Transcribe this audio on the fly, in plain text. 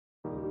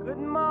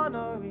on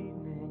our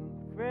evening,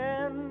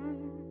 friend.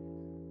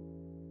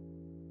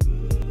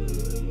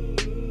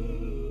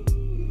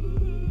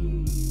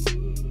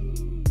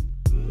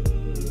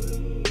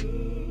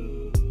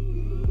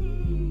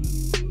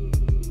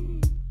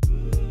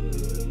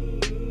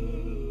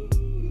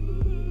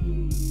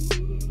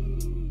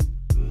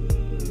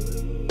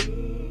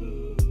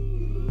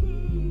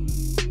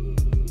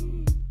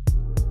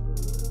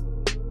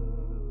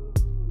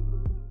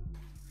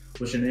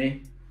 What's your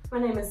name? My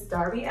name is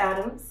Darby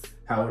Adams.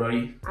 How old are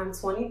you? I'm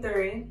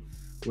 23.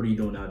 What are you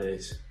doing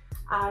nowadays?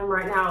 I'm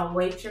right now a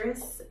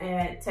waitress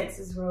at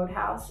Texas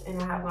Roadhouse,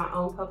 and I have my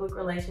own public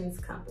relations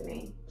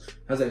company.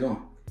 How's that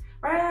going?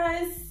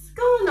 Right, it's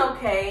going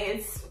okay.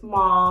 It's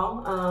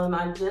small.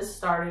 I just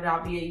started.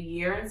 I'll be a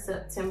year in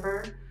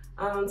September.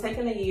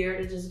 Taking a year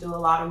to just do a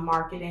lot of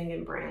marketing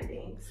and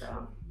branding,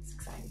 so it's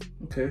exciting.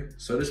 Okay,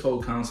 so this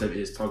whole concept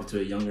is talking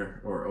to a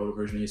younger or older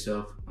version of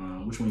yourself.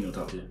 Which one are you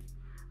gonna talk to?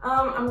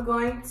 I'm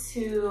going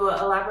to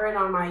elaborate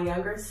on my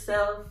younger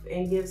self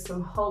and give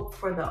some hope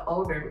for the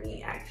older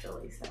me,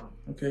 actually.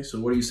 Okay, so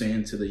what are you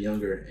saying to the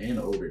younger and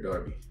older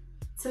Darby?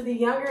 To the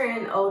younger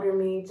and older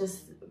me,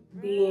 just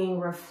being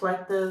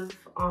reflective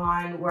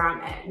on where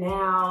I'm at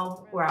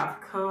now, where I've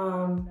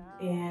come,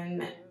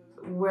 and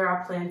where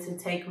I plan to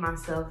take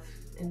myself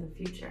in the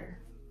future.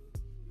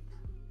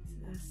 So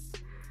that's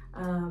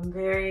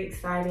very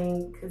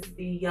exciting, because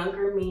the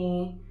younger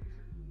me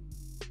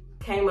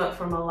came up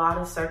from a lot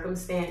of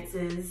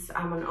circumstances.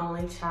 I'm an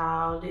only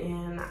child,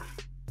 and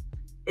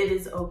it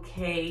is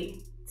okay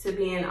to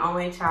be an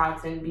only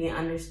child and be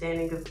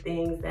understanding of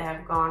things that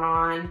have gone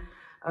on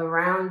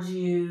around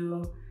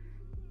you.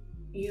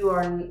 You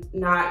are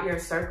not your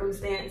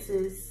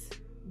circumstances.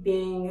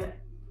 Being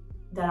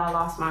that I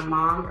lost my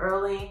mom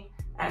early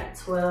at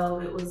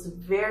 12, it was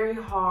very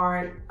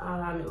hard.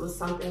 It was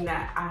something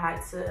that I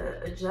had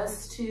to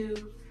adjust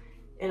to,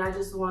 and I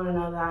just want to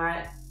know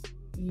that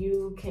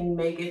you can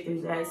make it through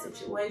that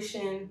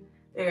situation.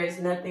 There is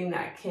nothing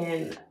that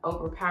can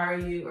overpower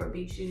you or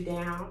beat you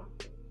down.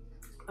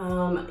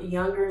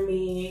 Younger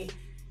me,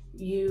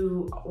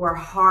 you were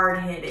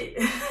hard-headed.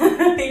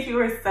 You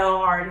were so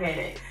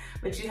hard-headed,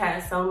 but you had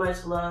so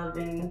much love,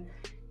 and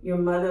your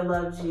mother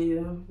loved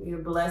you. You're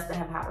blessed to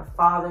have had a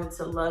father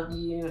to love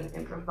you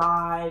and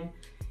provide,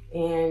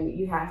 and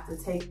you have to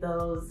take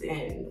those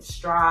and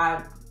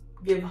strive,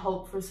 give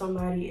hope for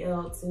somebody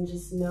else, and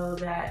just know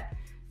that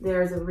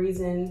there's a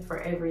reason for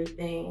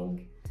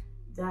everything.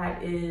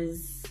 That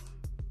is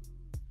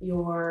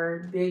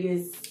your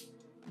biggest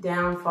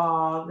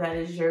downfall. That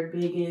is your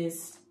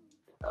biggest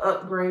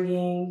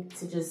upbringing,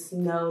 to just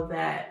know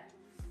that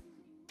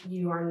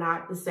you are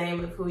not the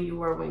same of who you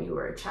were when you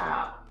were a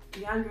child.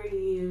 Younger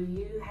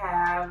you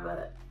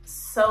have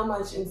so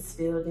much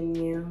instilled in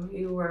you.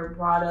 You were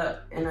brought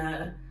up in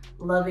a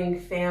loving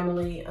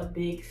family, a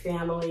big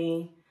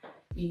family.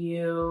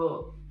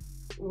 You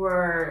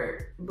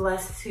were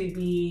blessed to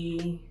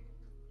be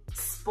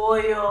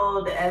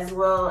spoiled as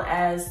well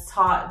as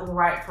taught the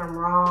right from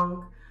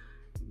wrong.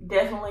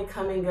 Definitely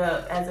coming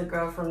up as a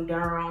girl from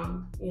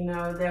Durham, you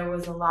know, there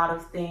was a lot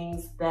of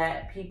things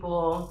that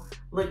people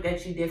looked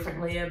at you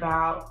differently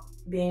about,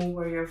 being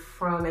where you're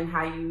from and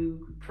how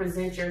you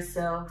present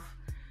yourself.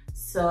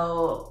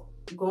 So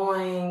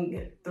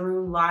going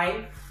through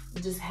life,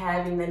 just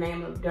having the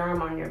name of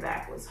Durham on your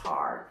back was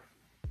hard.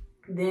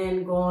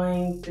 Then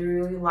going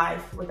through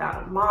life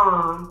without a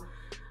mom,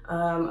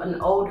 an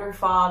older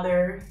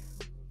father,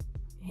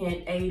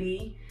 hint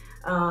 80,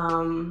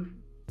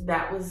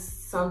 that was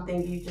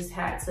something you just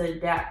had to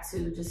adapt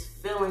to, just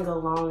feeling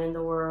alone in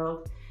the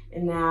world.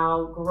 And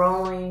now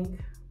growing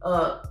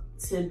up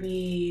to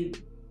be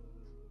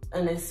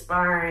an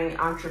aspiring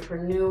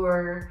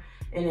entrepreneur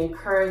and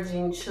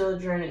encouraging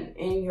children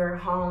in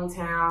your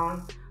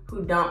hometown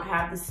who don't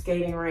have the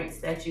skating rinks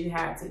that you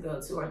had to go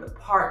to, or the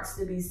parks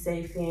to be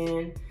safe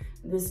in.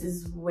 This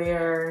is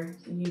where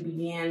you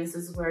begin. This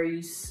is where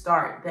you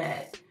start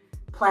that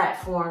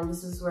platform.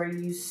 This is where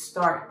you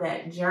start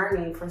that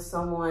journey for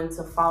someone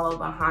to follow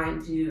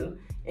behind you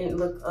and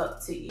look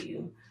up to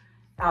you.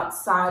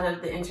 Outside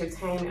of the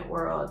entertainment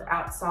world,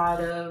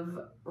 outside of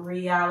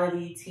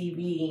reality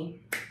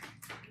TV.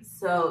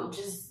 So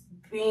just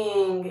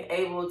being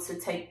able to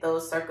take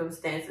those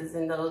circumstances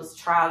and those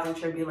trials and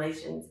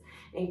tribulations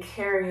and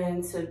carry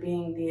into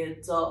being the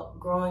adult,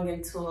 growing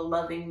into a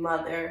loving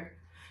mother,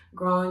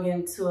 growing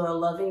into a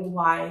loving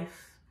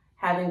wife,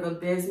 having a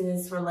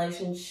business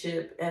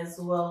relationship as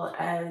well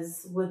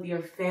as with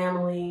your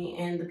family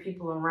and the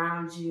people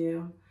around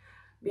you,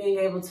 being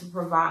able to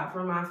provide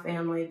for my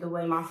family the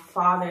way my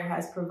father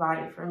has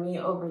provided for me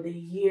over the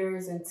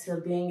years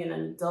until being an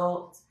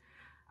adult.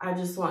 I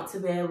just want to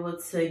be able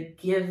to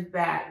give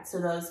back to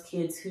those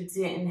kids who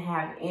didn't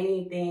have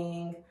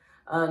anything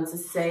to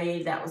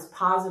say that was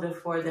positive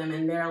for them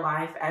in their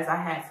life as I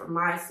had for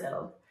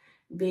myself.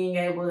 Being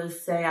able to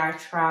say I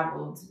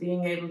traveled,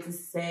 being able to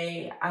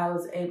say I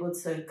was able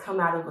to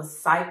come out of a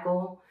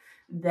cycle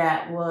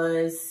that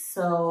was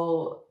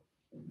so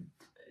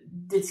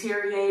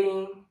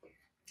deteriorating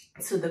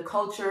to the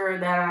culture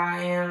that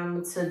I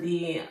am, to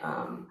the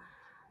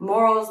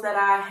morals that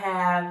I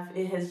have.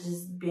 It has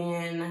just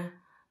been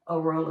a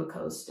roller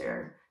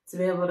coaster to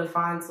be able to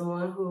find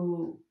someone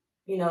who,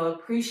 you know,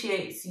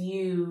 appreciates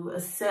you,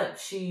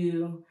 accepts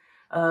you,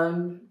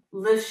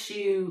 lifts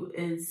you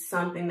is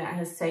something that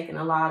has taken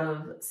a lot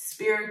of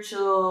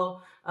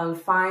spiritual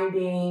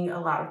finding, a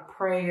lot of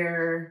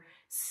prayer.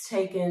 It's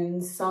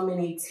taken so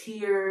many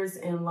tears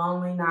and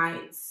lonely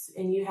nights,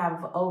 and you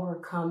have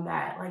overcome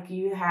that. Like,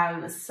 you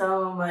have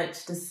so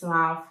much to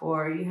smile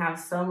for. You have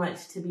so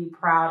much to be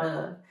proud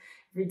of.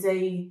 Every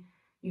day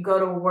you go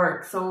to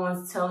work,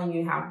 someone's telling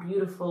you how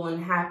beautiful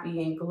and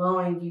happy and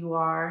glowing you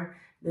are.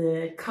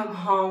 To come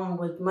home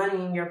with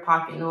money in your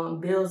pocket,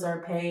 knowing bills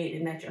are paid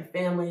and that your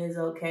family is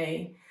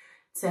okay.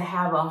 To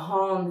have a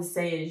home to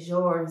say is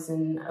yours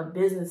and a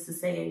business to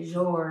say is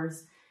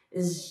yours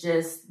is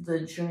just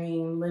the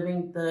dream.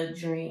 Living the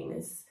dream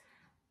is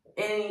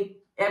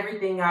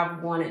everything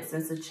I've wanted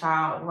since a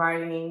child.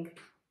 Writing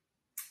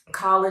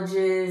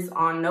colleges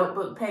on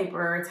notebook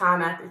paper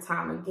time after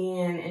time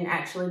again, and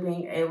actually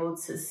being able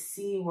to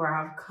see where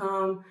I've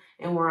come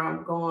and where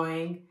I'm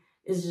going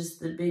is just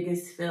the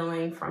biggest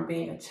feeling from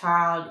being a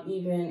child,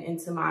 even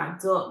into my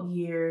adult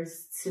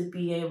years, to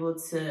be able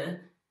to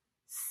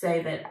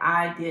say that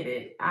I did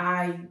it.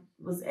 I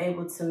was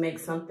able to make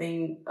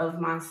something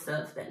of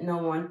myself that no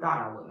one thought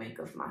I would make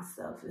of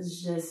myself.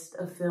 It's just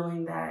a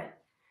feeling that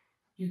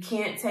you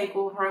can't take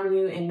from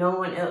you and no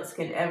one else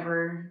can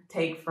ever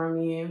take from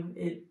you.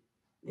 It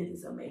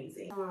is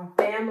amazing. My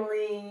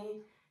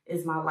family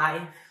is my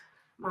life.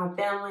 My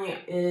family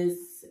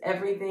is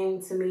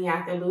everything to me.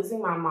 After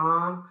losing my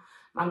mom,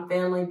 my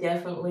family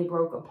definitely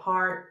broke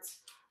apart.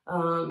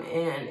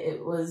 And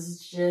it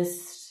was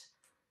just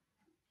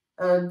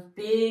a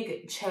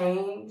big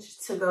change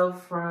to go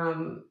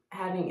from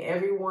having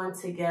everyone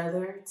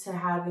together to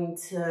having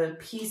to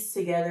piece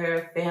together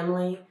a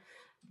family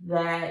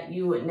that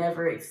you would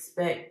never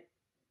expect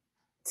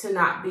to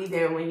not be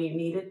there when you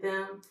needed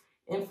them.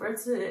 And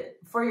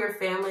for your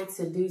family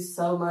to do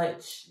so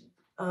much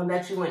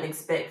that you wouldn't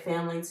expect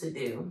family to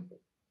do.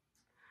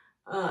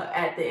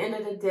 At the end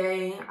of the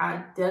day,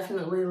 I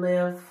definitely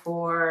live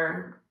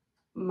for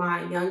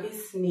my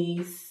youngest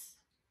niece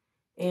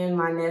and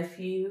my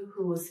nephew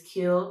who was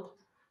killed.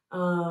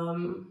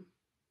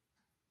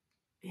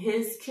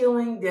 His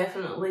killing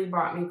definitely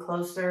brought me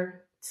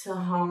closer to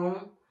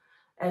home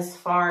as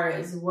far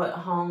as what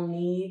home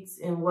needs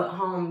and what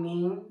home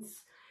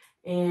means.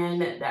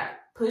 And that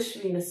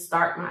pushed me to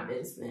start my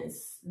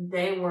business.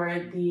 They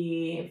were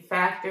the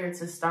factor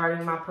to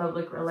starting my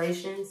public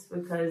relations,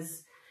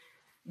 because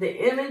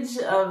the image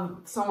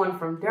of someone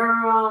from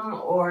Durham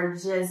or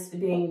just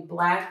being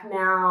Black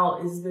now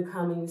is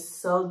becoming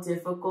so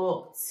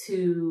difficult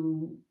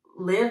to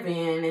live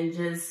in, and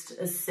just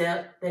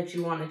accept that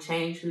you want to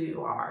change who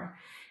you are.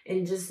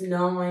 And just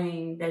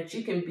knowing that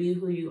you can be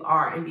who you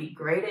are and be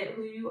great at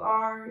who you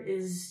are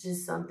is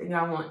just something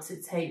I want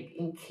to take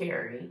and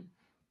carry.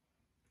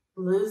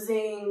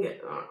 Losing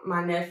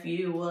my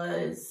nephew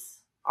was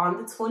on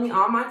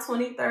my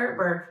 23rd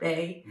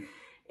birthday.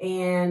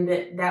 And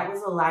that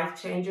was a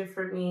life changer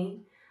for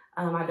me.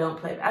 I don't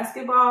play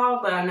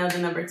basketball, but I know the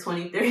number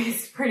 23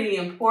 is pretty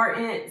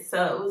important.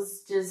 So it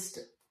was just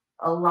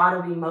a lot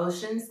of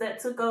emotions that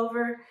took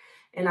over.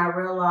 And I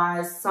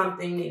realized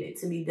something needed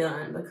to be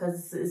done,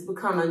 because it's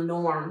become a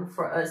norm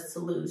for us to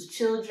lose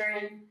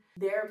children.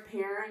 Their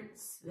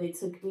parents, they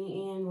took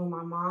me in when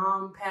my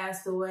mom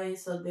passed away.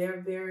 So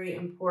they're very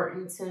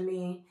important to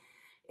me.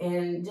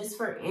 And just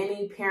for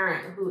any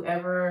parent who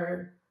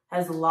ever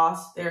has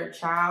lost their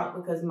child,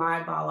 because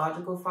my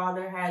biological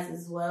father has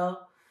as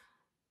well.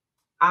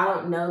 I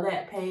don't know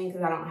that pain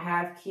because I don't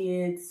have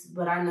kids,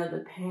 but I know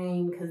the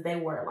pain because they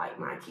were like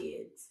my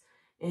kids.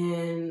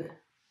 And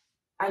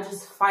I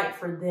just fight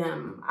for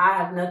them. I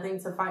have nothing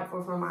to fight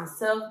for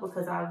myself,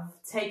 because I've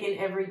taken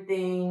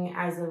everything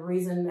as a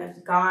reason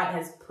that God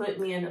has put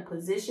me in a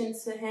position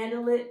to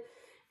handle it.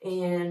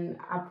 And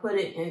I put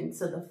it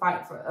into the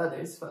fight for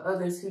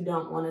others who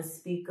don't want to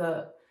speak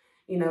up.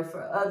 You know,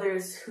 for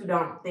others who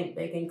don't think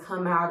they can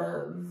come out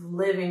of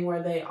living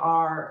where they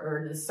are,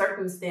 or the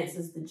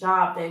circumstances, the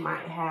job they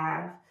might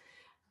have.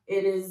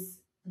 It is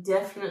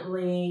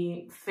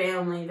definitely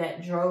family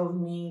that drove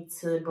me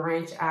to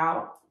branch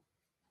out.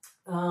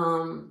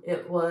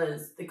 It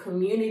was the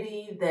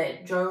community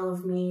that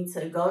drove me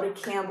to go to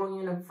Campbell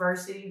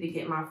University to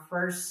get my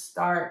first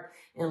start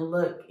and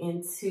look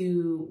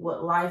into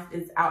what life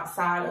is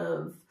outside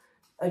of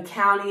a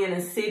county and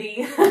a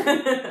city.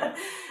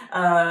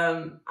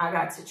 I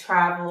got to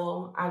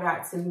travel. I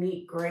got to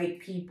meet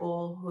great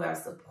people who have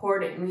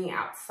supported me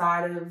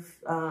outside of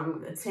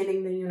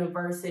attending the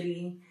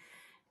university.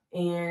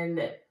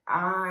 And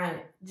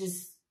I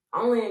just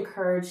only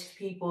encourage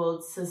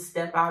people to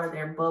step out of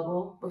their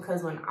bubble,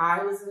 because when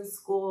I was in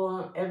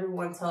school,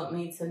 everyone told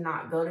me to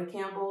not go to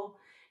Campbell.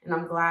 And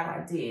I'm glad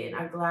I did.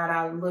 I'm glad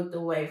I looked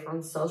away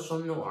from social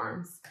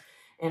norms.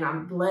 And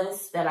I'm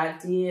blessed that I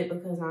did,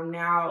 because I'm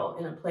now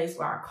in a place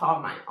where I call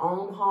my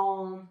own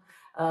home.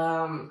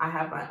 I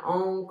have my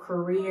own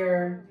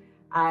career.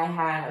 I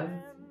have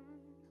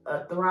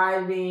a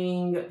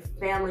thriving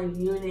family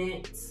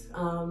unit,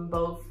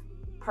 both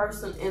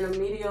in the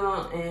media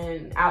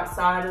and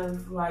outside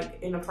of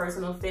like in a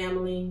personal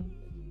family.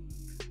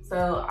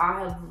 So I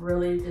have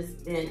really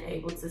just been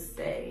able to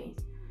say,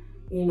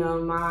 you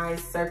know, my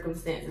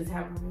circumstances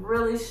have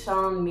really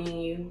shown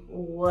me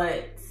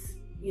what,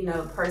 you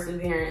know,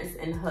 perseverance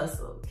and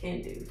hustle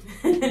can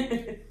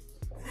do.